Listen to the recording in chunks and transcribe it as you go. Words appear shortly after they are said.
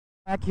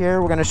Back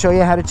here, we're going to show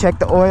you how to check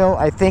the oil.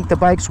 I think the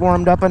bike's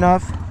warmed up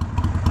enough,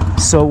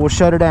 so we'll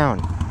shut her down.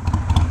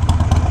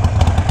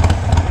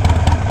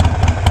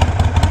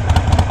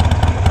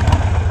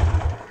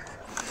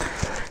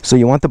 So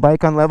you want the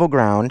bike on level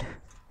ground,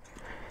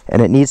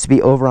 and it needs to be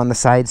over on the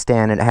side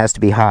stand, and it has to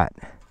be hot.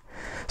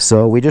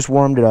 So we just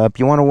warmed it up.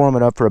 You want to warm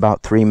it up for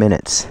about 3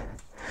 minutes.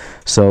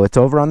 So it's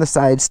over on the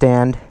side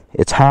stand,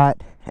 it's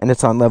hot, and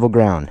it's on level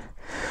ground.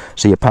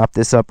 So you pop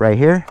this up right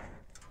here.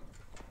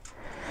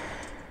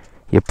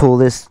 You pull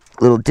this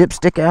little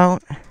dipstick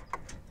out.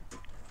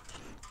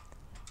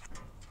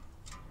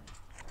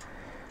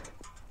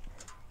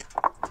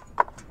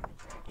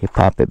 You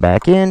pop it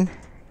back in.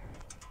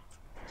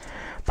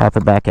 Pop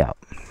it back out.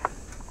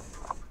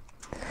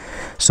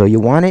 So you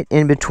want it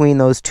in between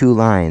those two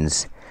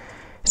lines.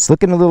 It's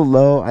looking a little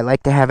low. I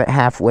like to have it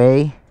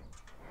halfway.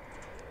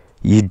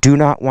 You do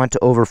not want to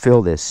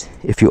overfill this.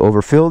 If you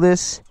overfill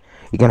this,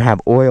 you're going to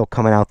have oil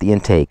coming out the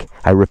intake.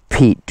 I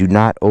repeat, do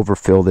not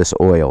overfill this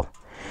oil.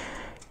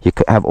 You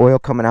have oil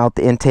coming out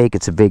the intake,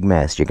 it's a big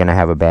mess. You're going to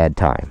have a bad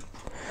time.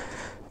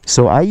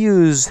 So I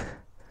use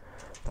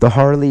the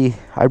Harley,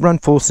 I run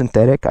full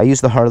synthetic. I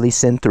use the Harley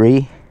Syn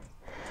 3.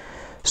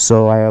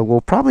 So I will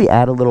probably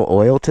add a little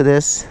oil to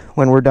this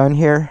when we're done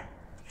here.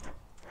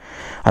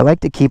 I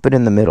like to keep it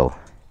in the middle.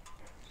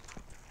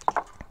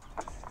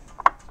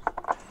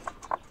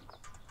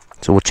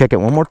 So we'll check it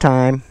one more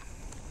time.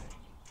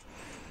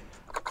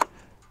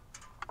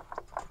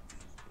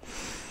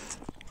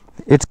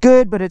 It's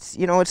good, but it's,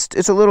 you know,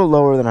 it's a little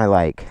lower than I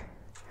like.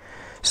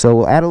 So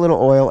we'll add a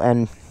little oil,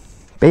 and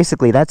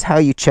basically that's how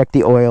you check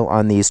the oil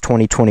on these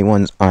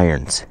 2021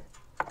 irons.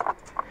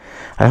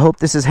 I hope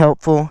this is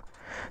helpful.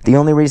 The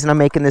only reason I'm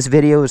making this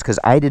video is because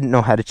I didn't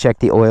know how to check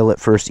the oil at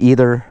first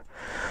either.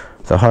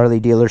 The Harley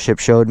dealership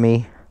showed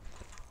me.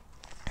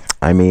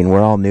 I mean,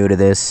 we're all new to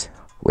this.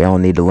 We all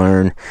need to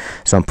learn.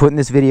 So I'm putting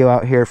this video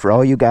out here for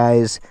all you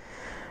guys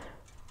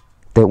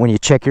that when you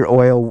check your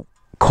oil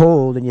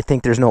cold and you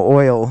think there's no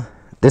oil,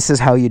 this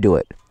is how you do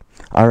it.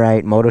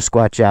 Alright,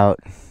 Motosquatch out.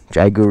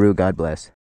 Jai Guru, God bless.